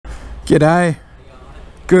G'day.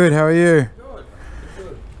 Good, how are you? Good.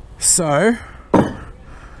 Good. So? You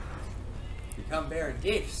come bearing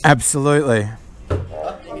gifts. Absolutely.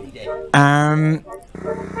 Hot diggity day.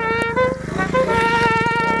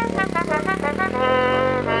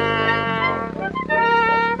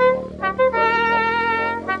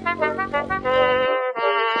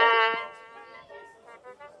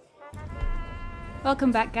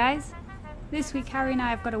 Welcome back, guys. This week Harry and I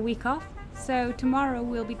have got a week off, so tomorrow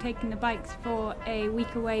we'll be taking the bikes for a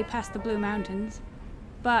week away past the Blue Mountains.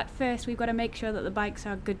 But first we've got to make sure that the bikes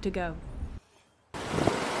are good to go.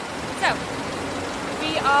 So,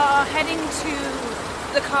 we are heading to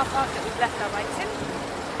the car park that we've left our bikes in.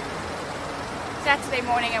 Saturday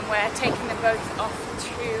morning, and we're taking them both off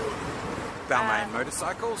to Balmain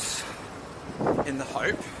Motorcycles, in the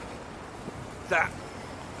hope that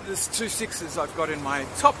this 2.6s I've got in my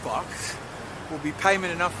top box will be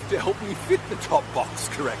payment enough to help me fit the top box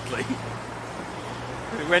correctly.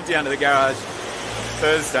 We went down to the garage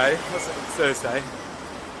Thursday,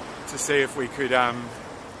 to see if we could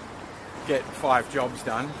get 5 jobs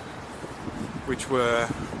done, which were,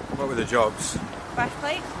 what were the jobs?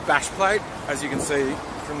 Bashplate. Bashplate, as you can see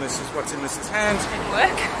from this is what's in Mrs. hand.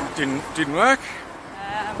 Didn't work. Didn't work.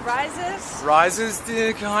 Risers. Risers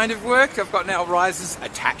did kind of work. I've got now risers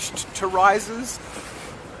attached to risers.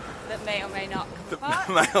 That may or may not come apart.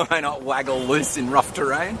 May or may not waggle loose in rough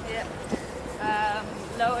terrain. Yep.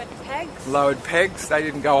 Lowered pegs. Lowered pegs, they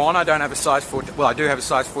didn't go on. I don't have a size 14, well I do have a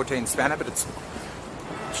size 14 spanner, but it's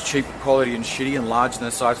cheap quality and shitty and larger than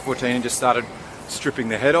a size 14, and just started stripping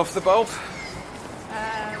the head off the bolt.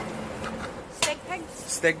 Steg pegs.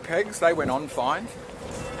 Steg pegs, they went on fine.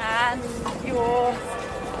 And your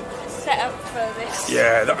setup for this.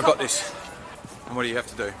 Yeah, I've got this. And what do you have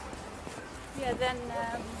to do? Yeah, then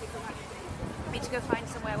we need to go find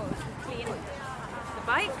somewhere where we can clean the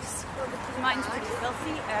bikes. Mine's pretty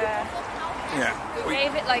filthy. Yeah. We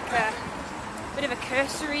gave it like a bit of a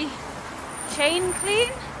cursory chain clean,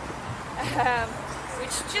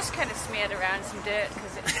 which just kind of smeared around some dirt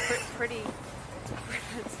because it's pretty.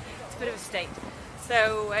 It's a bit of a state.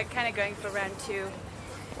 So we're kind of going for round 2.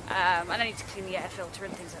 And I need to clean the air filter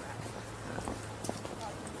and things like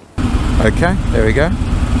that. Okay, there we go.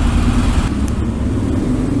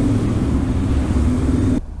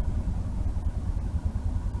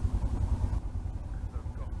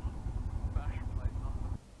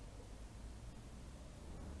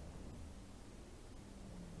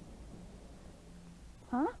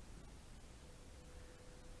 Huh?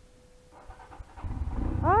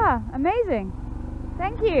 Ah, amazing.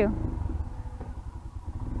 Thank you.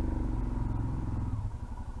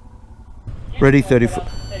 Ready, 34.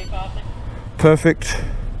 Perfect.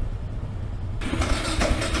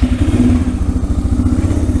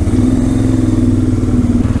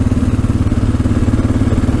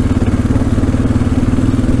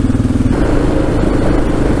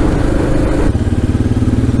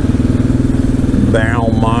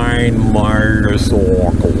 Balmain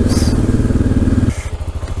Motorcycles.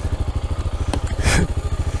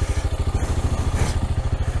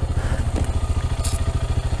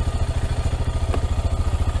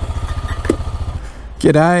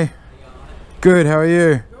 G'day. Good, how are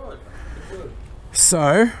you? Good. Good.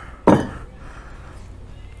 So? You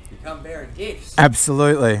come bearing gifts.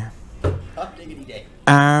 Absolutely. Hot diggity day.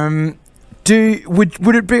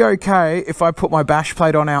 Would it be okay if I put my bash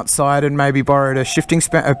plate on outside and maybe borrowed a shifting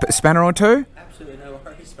spanner or 2? Absolutely no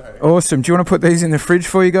worries, bro. Awesome. Do you want to put these in the fridge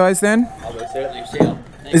for you guys then? I will certainly see you.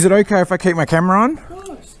 Is it okay if I keep my camera on? Of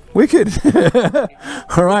course. Wicked.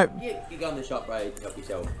 All right. You go in the shop, bro. Help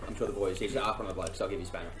yourself. I'm sure the boys. He's up on the bloke, so I'll give you a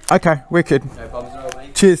spanner. Okay, wicked. No problems at all,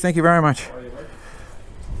 mate. Cheers, thank you very much.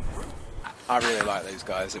 I really like these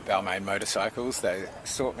guys at Balmain Motorcycles. They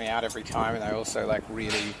sort me out every time, and they're also like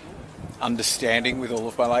really understanding with all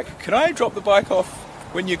of my like, can I drop the bike off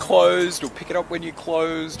when you're closed, or pick it up when you're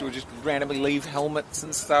closed, or just randomly leave helmets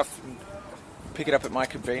and stuff and pick it up at my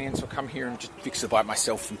convenience, or come here and just fix the bike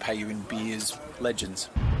myself and pay you in beers. Legends.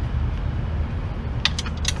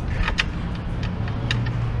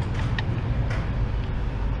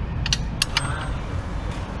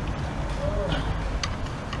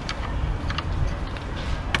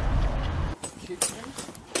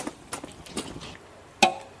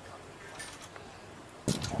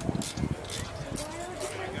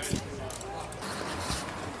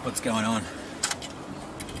 What's going on?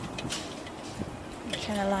 I'm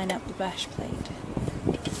trying to line up the bash plate.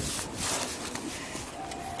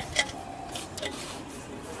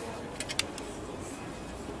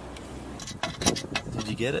 Did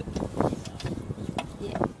you get it?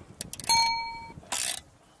 Yeah.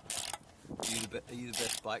 Are you the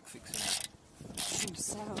best bike fixing? Seems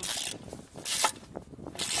so.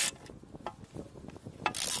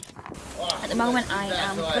 At the moment I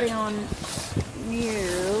am putting on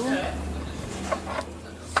new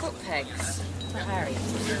foot pegs for Harry.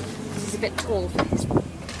 He's a bit tall for his bike.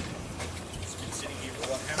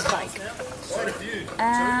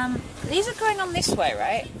 These are going on this way,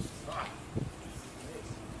 right?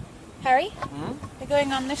 Harry? They're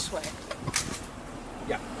going on this way.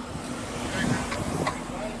 Yeah.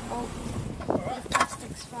 Oh, the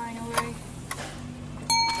plastic's flying away.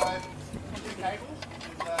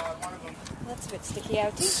 That's a bit sticky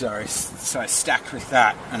outy. Sorry, so I stacked with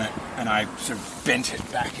that and I sort of bent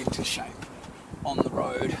it back into shape on the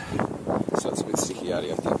road. So it's a bit sticky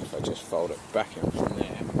outy, I think, if I just fold it back in from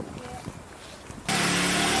there.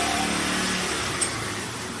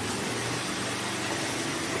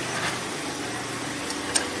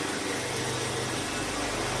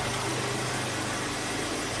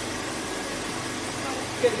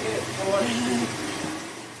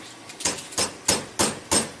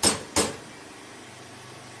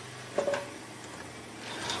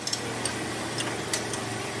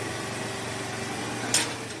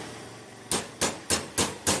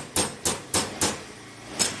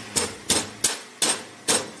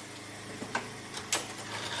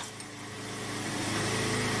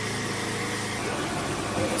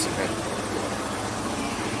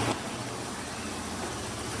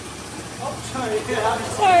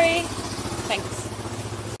 Sorry. Thanks.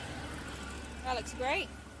 That looks great.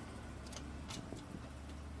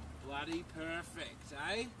 Bloody perfect,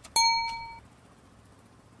 eh?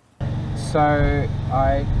 So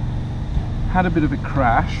I had a bit of a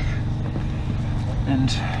crash, and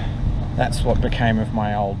that's what became of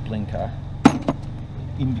my old blinker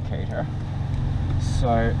indicator.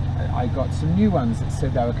 So I got some new ones that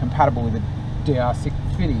said they were compatible with the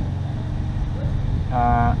DR650.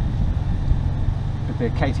 But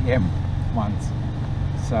they're KTM ones.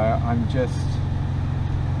 So I'm just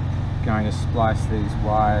going to splice these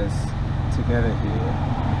wires together here.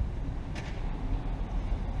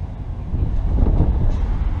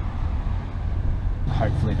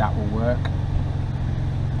 Hopefully that will work.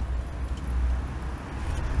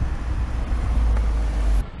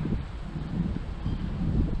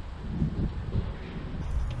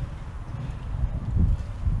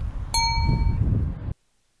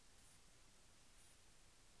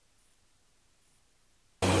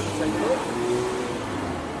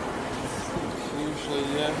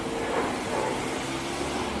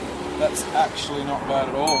 That's actually not bad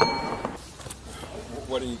at all.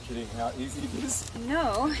 What are you kidding? How easy it is?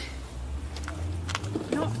 No.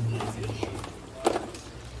 Not easy.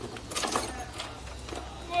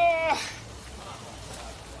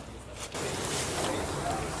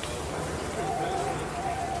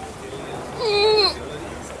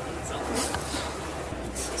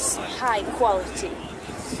 It's high quality.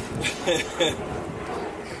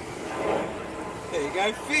 There you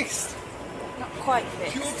go, fixed. Not quite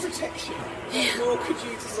fixed. Pure protection. What more could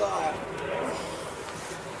you desire?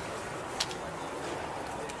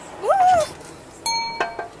 Woo!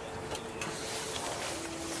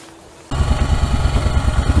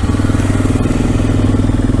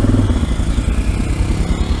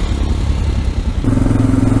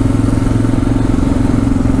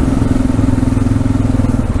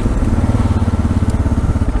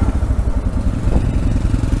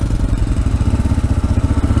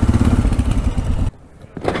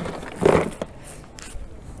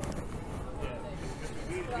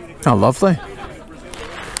 Oh, lovely. It's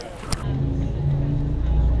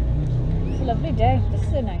a lovely day. This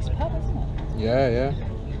is a nice pub, isn't it? Yeah, yeah.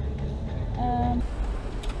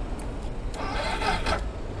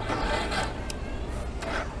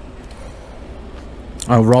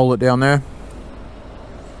 I'll roll it down there.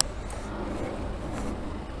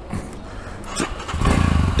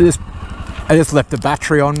 I just left the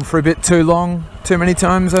battery on for a bit too long, too many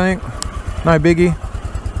times, I think. No biggie.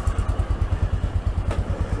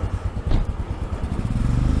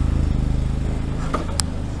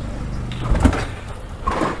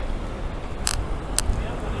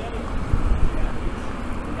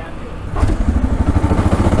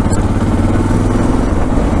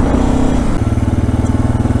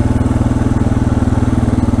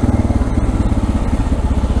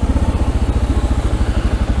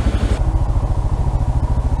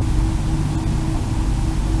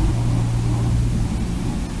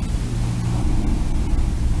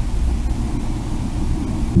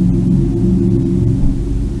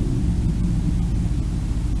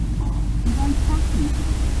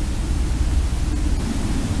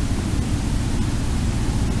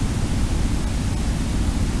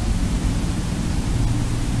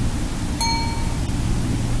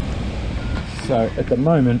 So at the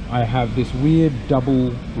moment I have this weird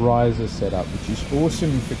double riser setup, which is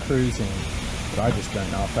awesome for cruising, but I just don't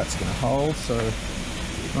know if that's going to hold, so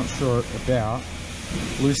not sure about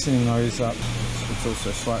loosening those up. It's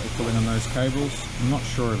also slightly pulling on those cables. I'm not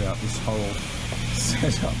sure about this whole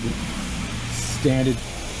setup with standard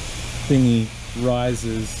thingy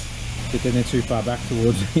risers, but then they're too far back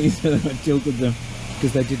towards me, so I tilted them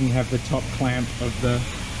because they didn't have the top clamp of the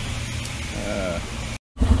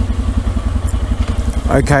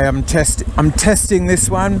Okay, I'm testing this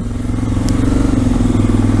one.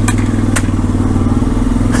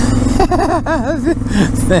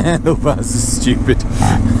 The handlebars are stupid.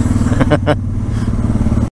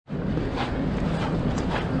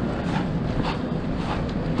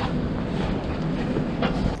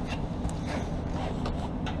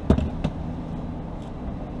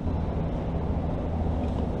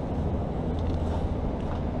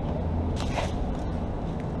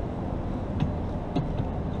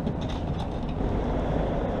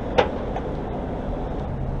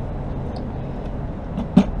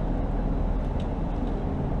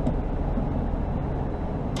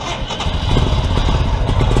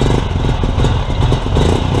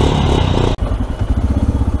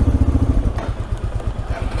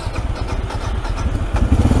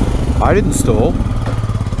 I didn't stall.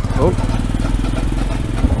 Oh.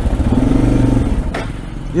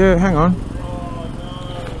 Yeah, hang on.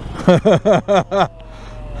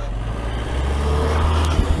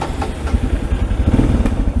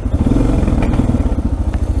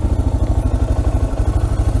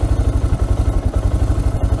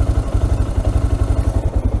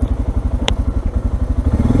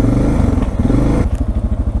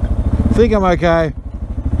 I think I'm okay.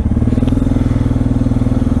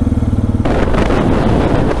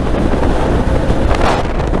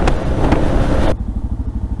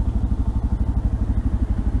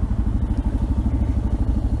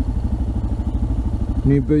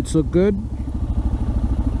 New boots look good?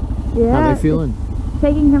 Yeah. How are they feeling?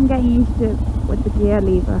 Taking some getting used to with the gear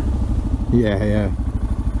lever. Yeah,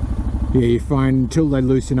 you find until they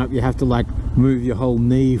loosen up you have to like move your whole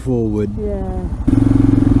knee forward. Yeah.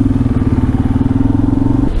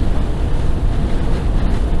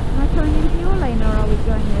 Am I coming into your lane or are we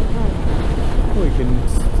going the other way?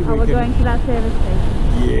 We're going to that service station.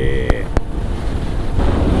 Yeah.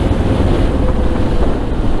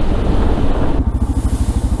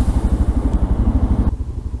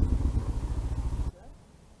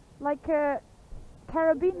 Like a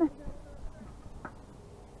carabiner.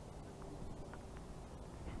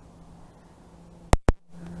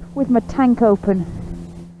 With my tank open.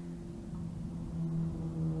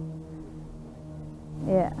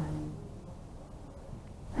 Yeah.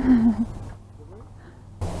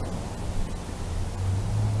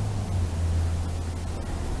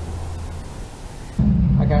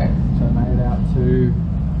 Okay, so I made it out to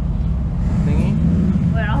thingy.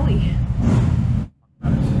 Where are we?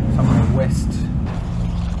 Somewhere west,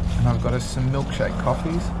 and I've got us some milkshake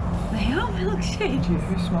coffees. They are milkshakes. Gee,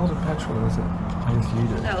 who smells a petrol, or is it? I guess you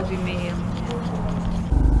do. That would be me.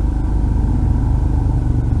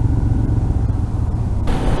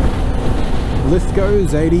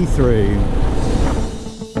 Lithgow's 83.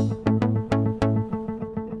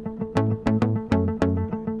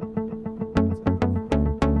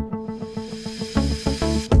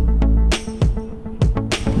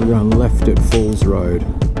 We're going left at Falls Road.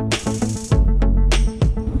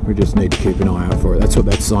 We just need to keep an eye out for it. That's what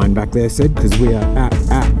that sign back there said, because we are at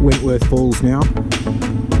Wentworth Falls now.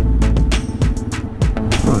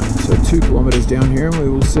 Right, so 2 kilometres down here and we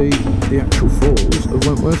will see the actual falls of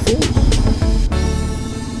Wentworth Falls.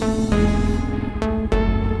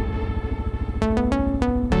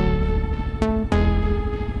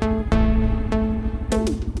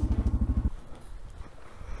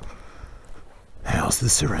 How's the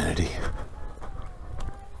Serenity?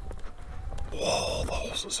 Whoa,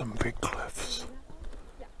 those are some big cliffs.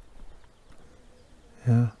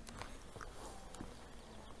 Yeah.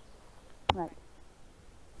 Right.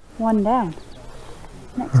 One down.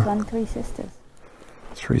 Next one, Three Sisters.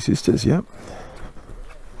 Three Sisters, yep.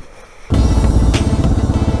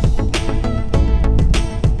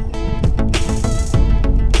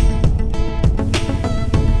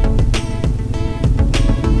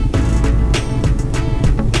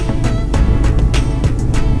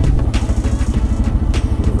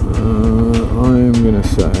 I'm gonna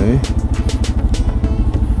say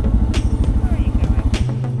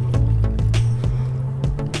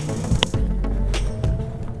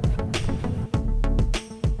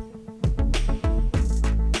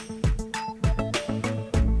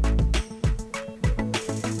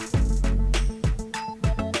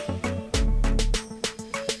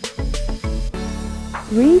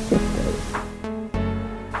 360.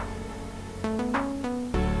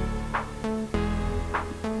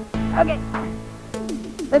 Okay,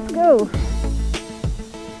 let's go.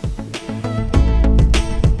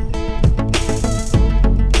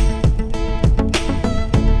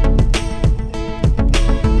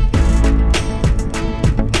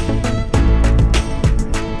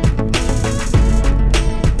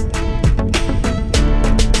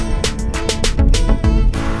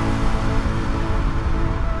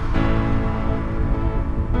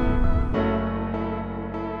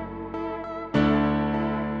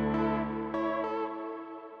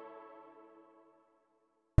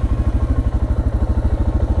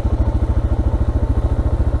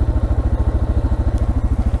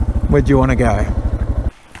 Where do you want to go?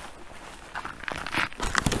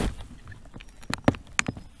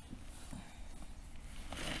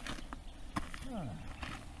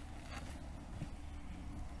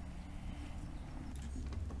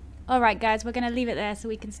 Alright guys, we're going to leave it there so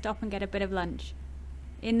we can stop and get a bit of lunch.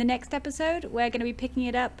 In the next episode, we're going to be picking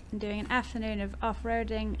it up and doing an afternoon of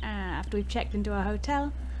off-roading after we've checked into our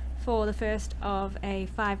hotel for the first of a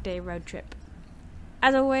 5-day road trip.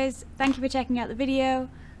 As always, thank you for checking out the video.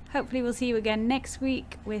 Hopefully we'll see you again next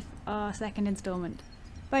week with our second installment.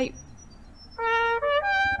 Bye!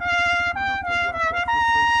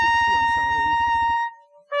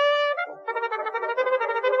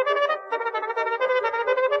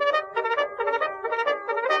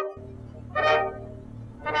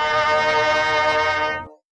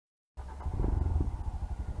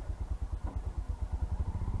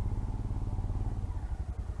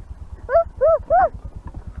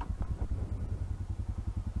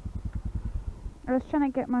 I was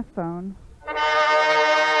trying to get my phone.